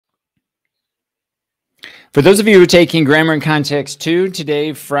For those of you who are taking Grammar and Context 2,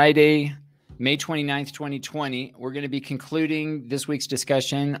 today, Friday, May 29th, 2020, we're going to be concluding this week's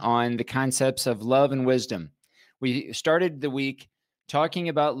discussion on the concepts of love and wisdom. We started the week talking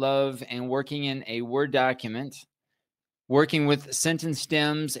about love and working in a Word document, working with sentence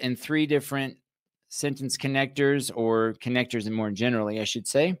stems and 3 different sentence connectors, or connectors and more generally, I should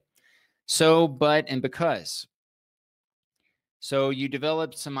say. So, but, and because. So you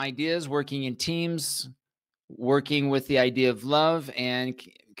developed some ideas working in teams, working with the idea of love, and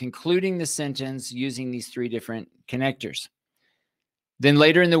concluding the sentence using these 3 different connectors. Then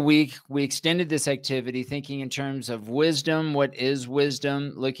later in the week, we extended this activity thinking in terms of wisdom. What is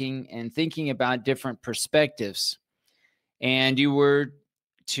wisdom? Looking and thinking about different perspectives. And you were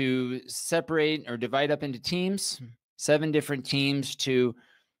to separate or divide up into teams, 7 different teams, to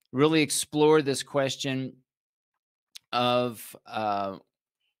really explore this question of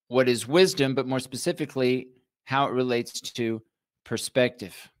what is wisdom, but more specifically, how it relates to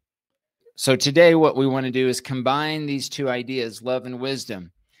perspective. So today, what we want to do is combine these 2 ideas, love and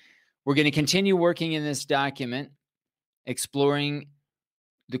wisdom. We're going to continue working in this document, exploring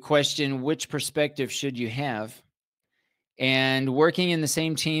the question, which perspective should you have? And working in the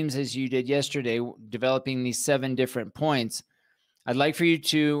same teams as you did yesterday, developing these 7 different points. I'd like for you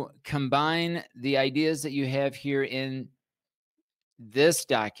to combine the ideas that you have here in this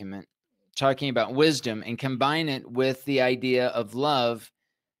document, talking about wisdom, and combine it with the idea of love,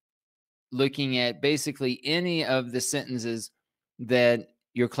 looking at basically any of the sentences that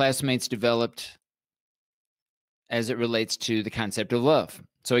your classmates developed as it relates to the concept of love.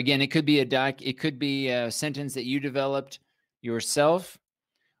 So again, it could be a sentence that you developed yourself,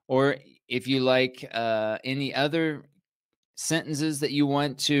 or if you like any other sentences that you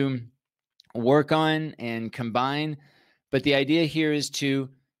want to work on and combine. But the idea here is to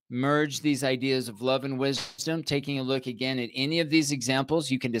merge these ideas of love and wisdom, taking a look again at any of these examples.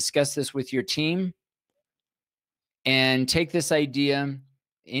 You can discuss this with your team and take this idea,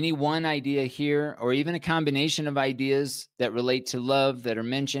 any one idea here, or even a combination of ideas that relate to love that are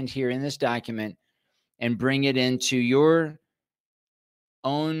mentioned here in this document, and bring it into your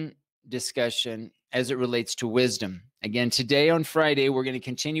own discussion as it relates to wisdom. Again, today on Friday, we're going to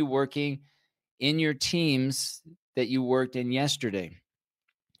continue working in your teams that you worked in yesterday.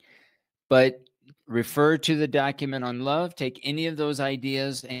 But refer to the document on love, take any of those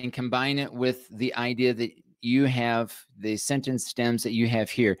ideas and combine it with the idea that you have, the sentence stems that you have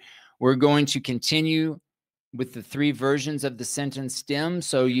here. We're going to continue with the 3 versions of the sentence stem,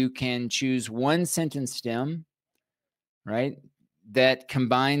 so you can choose one sentence stem, right, that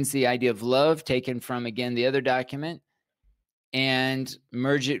combines the idea of love taken from, again, the other document, and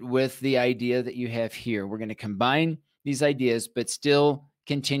merge it with the idea that you have here. We're going to combine these ideas, but still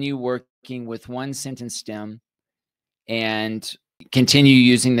continue working with one sentence stem and continue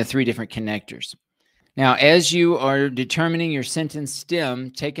using the 3 different connectors. Now, as you are determining your sentence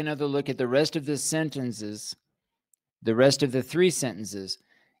stem, take another look at the rest of the sentences, the rest of the 3 sentences,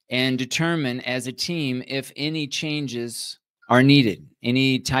 and determine as a team if any changes are needed,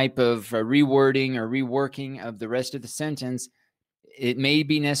 any type of rewording or reworking of the rest of the sentence. It may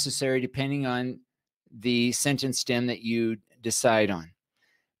be necessary depending on the sentence stem that you decide on.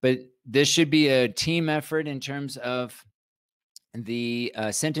 But this should be a team effort in terms of the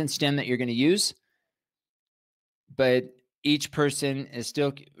sentence stem that you're going to use. But each person is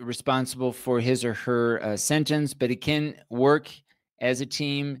still responsible for his or her sentence, but it can work as a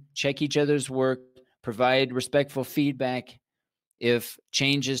team, check each other's work, provide respectful feedback if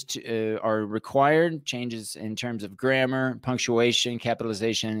changes are required, changes in terms of grammar, punctuation,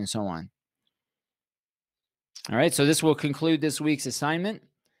 capitalization, and so on. All right, so this will conclude this week's assignment,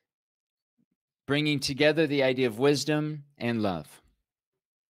 bringing together the idea of wisdom and love.